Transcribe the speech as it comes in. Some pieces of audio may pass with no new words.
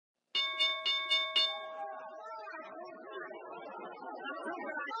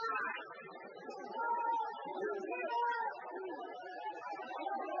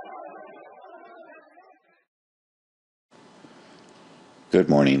Good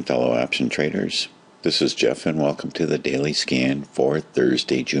morning, fellow option traders. This is Jeff, and welcome to the Daily Scan for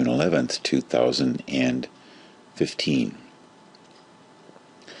Thursday, June 11th, 2015.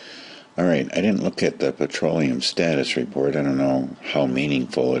 Alright, I didn't look at the petroleum status report. I don't know how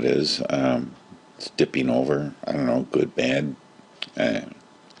meaningful it is. It's dipping over. I don't know, good, bad. I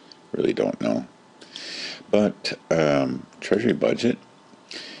really don't know. But Treasury budget,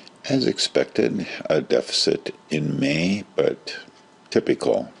 as expected, a deficit in May, but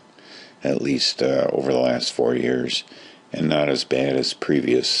typical, at least over the last 4 years, and not as bad as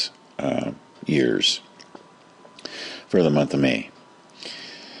previous years for the month of May.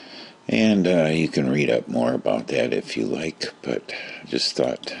 And you can read up more about that if you like, but I just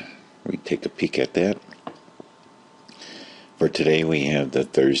thought we'd take a peek at that. For today, we have the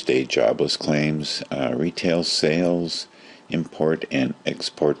Thursday jobless claims, retail sales, import and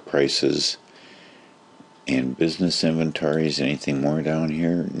export prices, and business inventories. Anything more down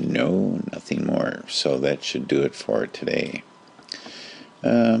here? No, nothing more. So that should do it for today.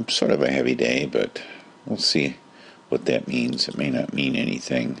 Sort of a heavy day, but we'll see what that means. It may not mean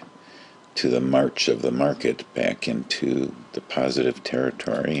anything to the march of the market back into the positive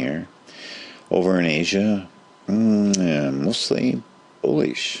territory here. Over in Asia, mostly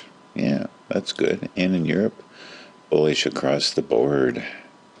bullish. Yeah, that's good. And in Europe, bullish across the board.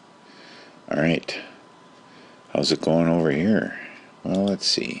 All right. How's it going over here? Well, let's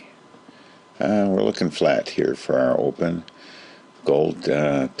see. We're looking flat here for our open. Gold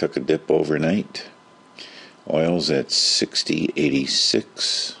took a dip overnight. Oil's at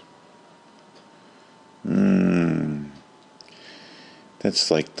 60.86.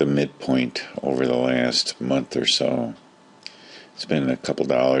 That's like the midpoint over the last month or so. It's been a couple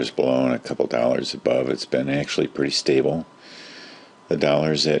dollars below and a couple dollars above. It's been actually pretty stable. The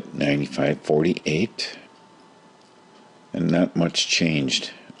dollar's at 95.48. And not much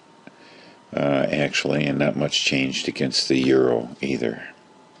changed, actually, and not much changed against the euro either.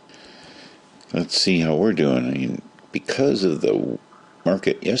 Let's see how we're doing. I mean, because of the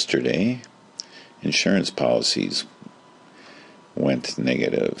market yesterday, insurance policies went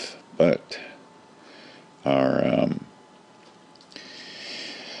negative, but our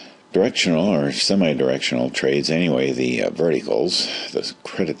directional or semi-directional trades, anyway, the verticals, the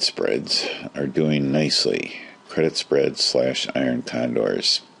credit spreads, are doing nicely. Credit spreads / iron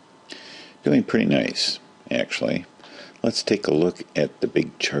condors doing pretty nice, actually. Let's take a look at the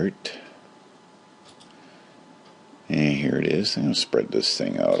big chart. And here it is. I'm going to spread this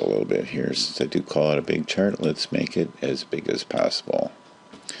thing out a little bit here. Since I do call it a big chart, let's make it as big as possible.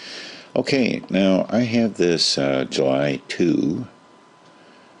 Okay, now I have this July 2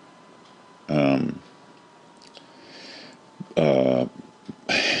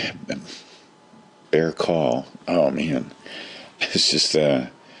 bear call. Oh man, it's just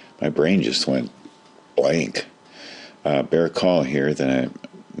my brain just went blank. Bear call here that I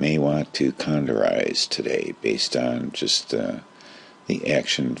may want to Condorize today based on just the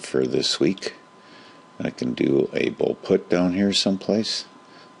action for this week. I can do a bull put down here someplace.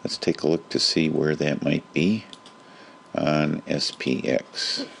 Let's take a look to see where that might be on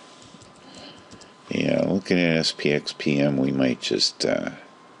SPX. Yeah, looking at SPXPM, we might just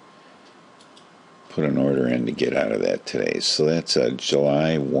put an order in to get out of that today. So that's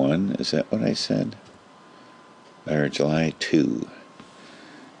July 1. Is that what I said? Or July 2.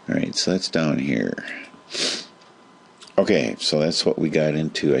 Alright, so that's down here. Okay, so that's what we got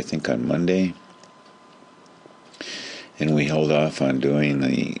into, I think, on Monday. And we held off on doing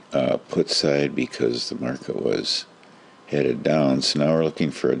the put side because the market was headed down. So now we're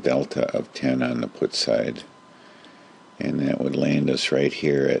looking for a delta of 10 on the put side. And that would land us right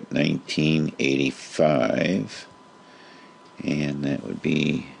here at 1985. And that would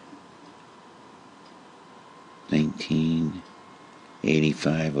be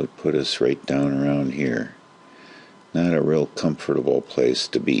 1985 would put us right down around here. Not a real comfortable place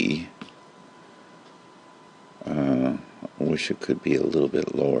to be. I wish it could be a little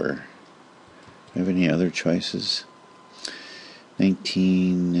bit lower. Have any other choices?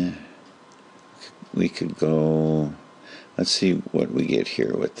 19. We could go. Let's see what we get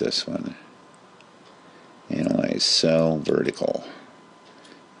here with this one. Analyze, sell, vertical.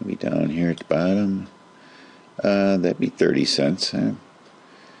 Maybe down here at the bottom. That'd be 30 cents. Huh?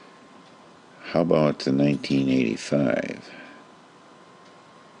 How about the 1985?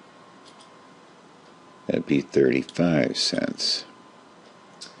 That'd be 35 cents.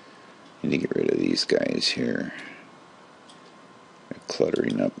 Need to get rid of these guys here. They're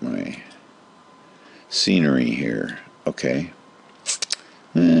cluttering up my scenery here. Okay.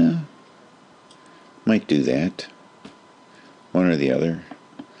 Might do that. One or the other.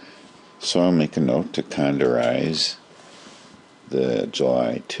 So I'll make a note to Condorize the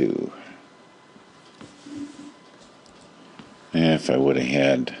July 2. And if I would have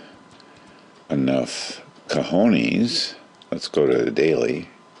had enough cojones, let's go to the daily.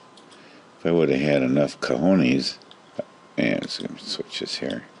 If I would have had enough cojones, and it's going to switch this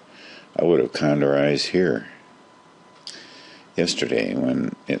here, I would have Condorized here yesterday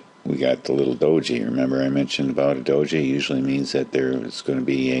when we got the little doji. Remember I mentioned about a doji usually means that there is going to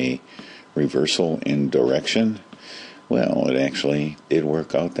be a reversal in direction. Well, it actually did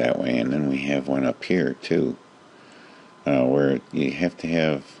work out that way, and then we have one up here too, where you have to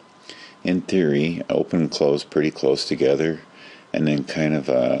have, in theory, open and close pretty close together, and then kind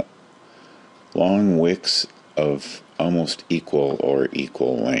of long wicks of almost equal or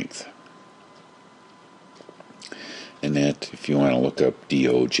equal length. And that, if you want to look up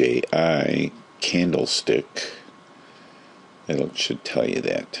DOJI candlestick, it should tell you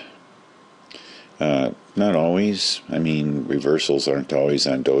that. Not always. I mean, reversals aren't always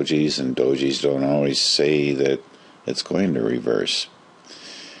on dojis, and dojis don't always say that it's going to reverse.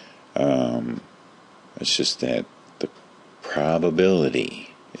 It's just that the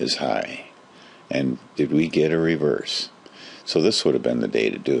probability is high. And did we get a reverse? So this would have been the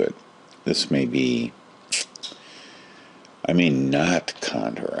day to do it. This may be, I may not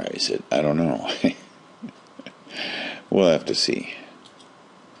Condorize it. I don't know. We'll have to see.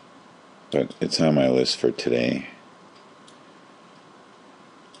 But it's on my list for today.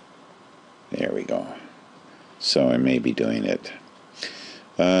 There we go. So I may be doing it.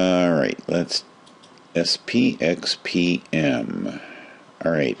 Alright, let's SPXPM.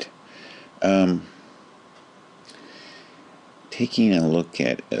 Alright. Taking a look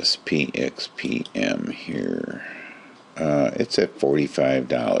at SPXPM here. It's at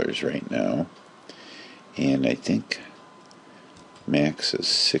 $45 right now. And I think max is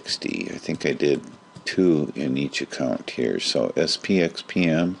 60. I think I did 2 in each account here. So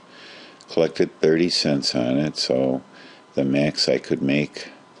SPXPM collected 30 cents on it. So the max I could make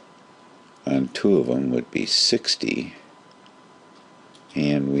on 2 of them would be 60.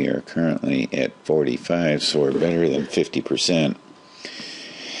 And we are currently at 45, so we're better than 50%.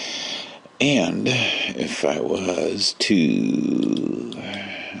 And if I was to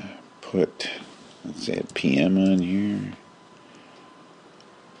put, let's say, a PM on here,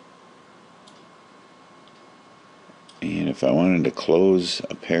 and if I wanted to close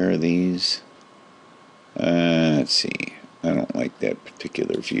a pair of these, let's see, I don't like that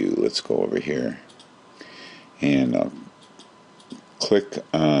particular view. Let's go over here, and I'll click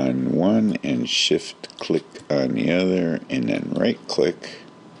on one and shift click on the other, and then right click,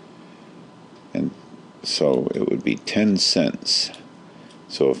 and so it would be 10 cents.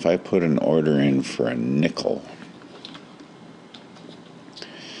 So if I put an order in for a nickel,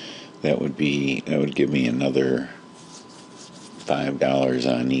 that would give me another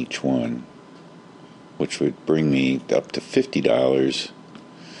 $5 on each one, which would bring me up to $50.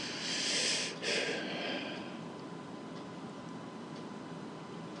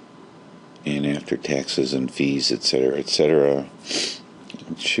 And after taxes and fees, etc., etc.,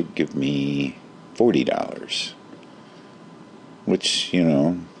 it should give me $40. Which,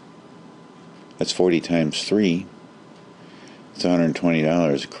 that's 40 times 3. It's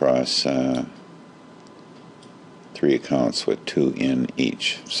 $120 across 3 accounts with 2 in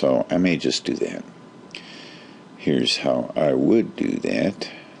each. So I may just do that. Here's how I would do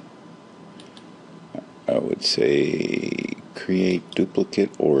that. I would say create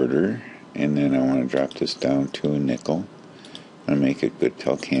duplicate order, and then I want to drop this down to a nickel. I make it good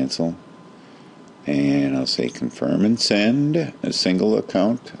till cancel, and I'll say confirm and send a single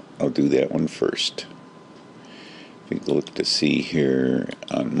account. I'll do that one first. If you look to see here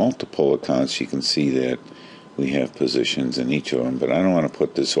on multiple accounts, you can see that we have positions in each of them, but I don't want to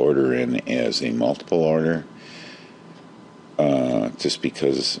put this order in as a multiple order, just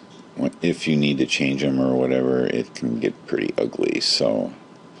because if you need to change them or whatever, it can get pretty ugly. So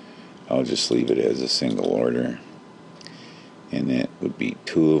I'll just leave it as a single order, and that would be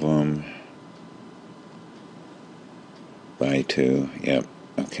 2 of them. Buy 2. Yep.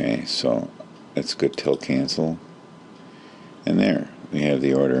 Okay, so that's good till cancel, and there we have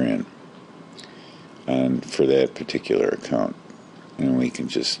the order in for that particular account, and we can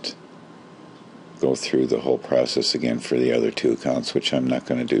just go through the whole process again for the other 2 accounts, which I'm not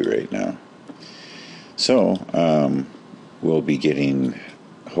going to do right now. So we'll be getting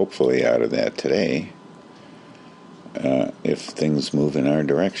hopefully out of that today if things move in our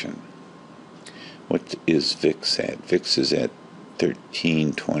direction. What is VIX at? VIX is at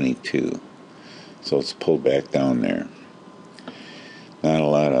 1322, so it's pulled back down there.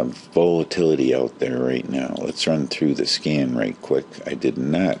 volatility out there right now. Let's run through the scan right quick. I did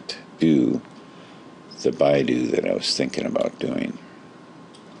not do the BIDU that I was thinking about doing.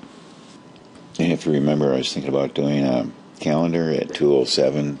 You have to remember I was thinking about doing a calendar at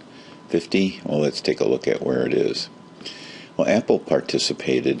 207.50. Well, let's take a look at where it is. Well, Apple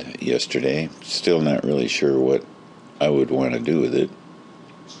participated yesterday. Still not really sure what I would want to do with it.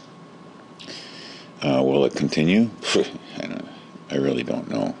 Will it continue? I really don't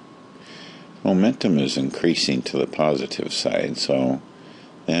know. Momentum is increasing to the positive side, so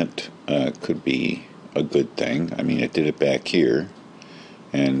that could be a good thing. I mean, it did it back here,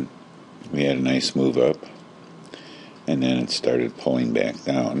 and we had a nice move up, and then it started pulling back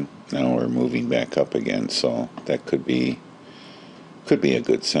down. Now we're moving back up again, so that could be a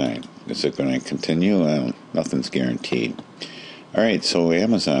good sign. Is it going to continue? Well, nothing's guaranteed. All right, so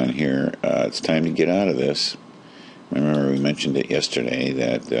Amazon here, it's time to get out of this. Remember, we mentioned it yesterday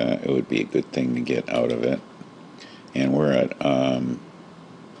that it would be a good thing to get out of it. And we're at,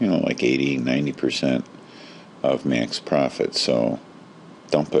 like 80, 90% of max profit. So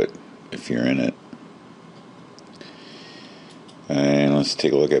dump it if you're in it. And let's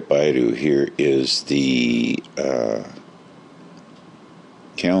take a look at BIDU. Here is the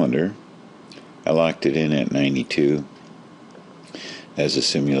calendar. I locked it in at 92 as a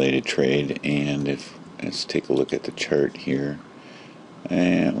simulated trade. And let's take a look at the chart here.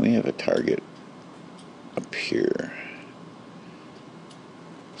 And we have a target up here.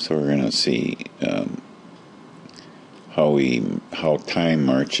 So we're going to see how time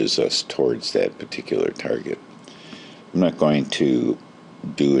marches us towards that particular target. I'm not going to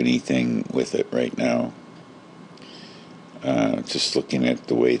do anything with it right now. Just looking at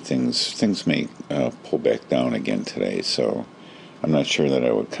the way things may pull back down again today. So I'm not sure that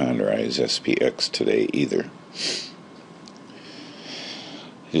I would Condorize SPX today either.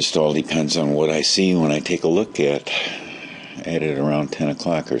 It just all depends on what I see when I take a look at it around 10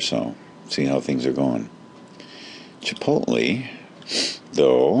 o'clock or so. See how things are going. Chipotle,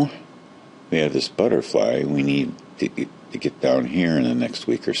 though, we have this butterfly. We need to get down here in the next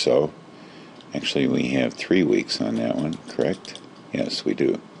week or so. Actually, we have 3 weeks on that one, correct? Yes, we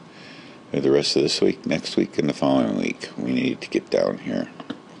do. We have the rest of this week, next week, and the following week. We need to get down here.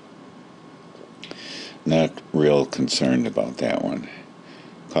 Not real concerned about that one.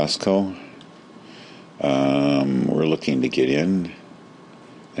 Costco, we're looking to get in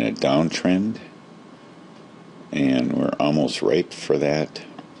a downtrend, and we're almost ripe for that.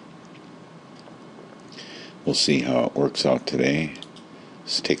 We'll see how it works out today.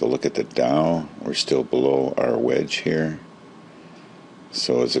 Let's take a look at the Dow. We're still below our wedge here.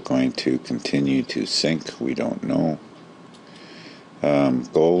 So is it going to continue to sink? We don't know.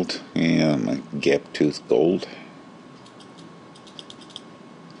 Gold, gap tooth gold.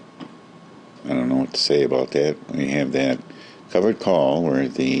 I don't know what to say about that. We have that covered call where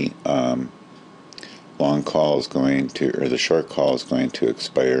the long call is going to, or the short call is going to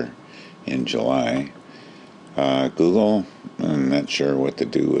expire in July. Google, I'm not sure what to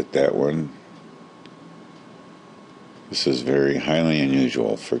do with that one. This is very highly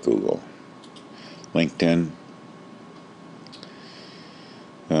unusual for Google. LinkedIn,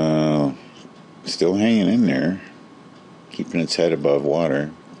 still hanging in there, keeping its head above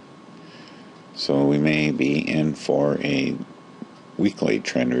water. So we may be in for a weekly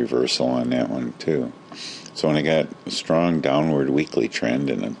trend reversal on that one too. So when I got a strong downward weekly trend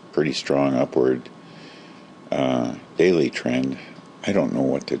and a pretty strong upward daily trend, I don't know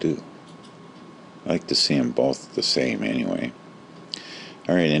what to do. I like to see them both the same anyway.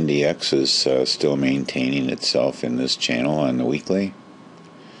 Alright, NDX is still maintaining itself in this channel on the weekly.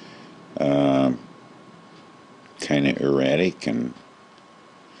 Kind of erratic, and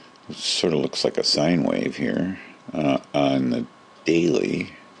it sort of looks like a sine wave here on the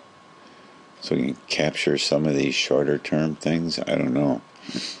daily. So we can capture some of these shorter term things. I don't know.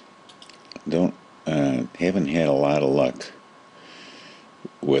 Haven't had a lot of luck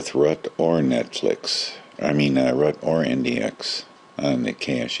with RUT or Netflix. RUT or NDX on the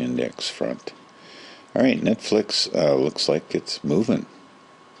cash index front. Alright, Netflix looks like it's moving.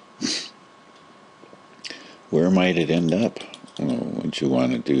 Where might it end up? Would you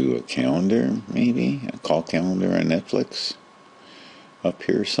want to do a calendar, maybe? A call calendar on Netflix? Up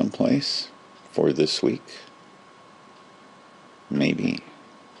here someplace for this week? Maybe.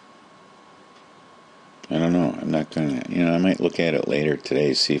 I don't know. I'm not going to, I might look at it later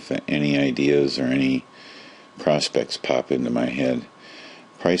today, see if any ideas or any prospects pop into my head.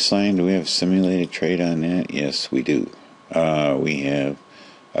 Priceline, do we have simulated trade on that? Yes, we do. We have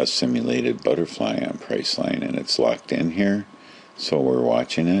a simulated butterfly on Priceline, and it's locked in here. So we're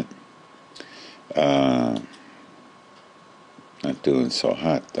watching it. Not doing so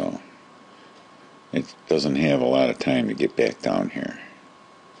hot though. It doesn't have a lot of time to get back down here.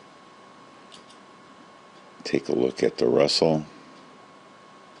 Take a look at the Russell.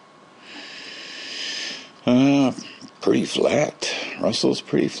 Pretty flat. Russell's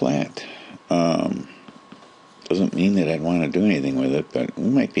pretty flat. Doesn't mean that I'd want to do anything with it, but we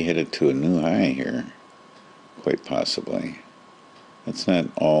might be headed to a new high here. Quite possibly. It's not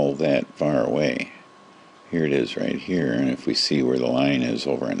all that far away. Here it is right here, and if we see where the line is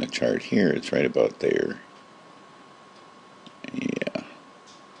over in the chart here, it's right about there. Yeah.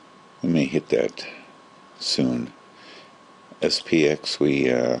 We may hit that soon. SPX,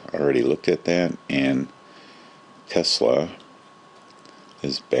 we already looked at that, and Tesla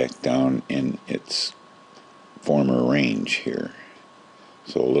is back down in its former range here.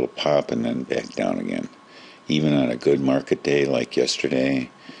 So a little pop and then back down again. Even on a good market day like yesterday,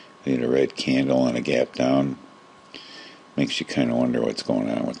 we had a red candle and a gap down. Makes you kind of wonder what's going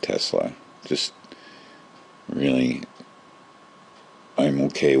on with Tesla. Just really, I'm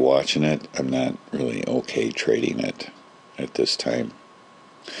okay watching it. I'm not really okay trading it at this time.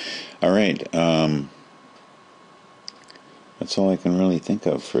 All right. That's all I can really think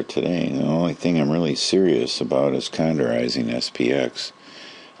of for today. The only thing I'm really serious about is condorizing SPX,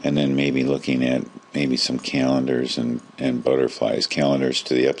 and then maybe looking at maybe some calendars and butterflies. Calendars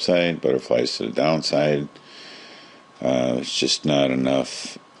to the upside, butterflies to the downside. It's just not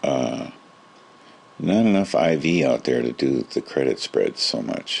enough IV out there to do the credit spreads so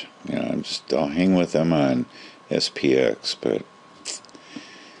much. You know, I'll hang with them on SPX, but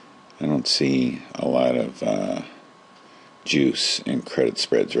I don't see a lot of juice in credit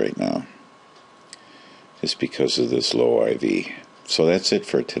spreads right now, just because of this low IV. So that's it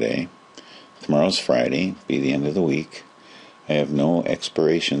for today. Tomorrow's Friday, be the end of the week. I have no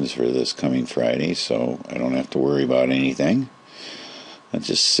expirations for this coming Friday, so I don't have to worry about anything. I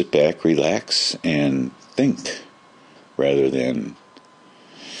just sit back, relax, and think, rather than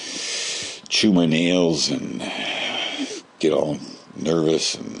chew my nails and get all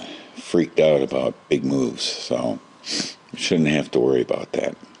nervous and freaked out about big moves. So you shouldn't have to worry about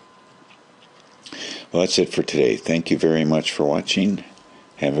that. Well, that's it for today. Thank you very much for watching.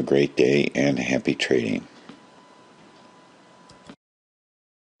 Have a great day and happy trading.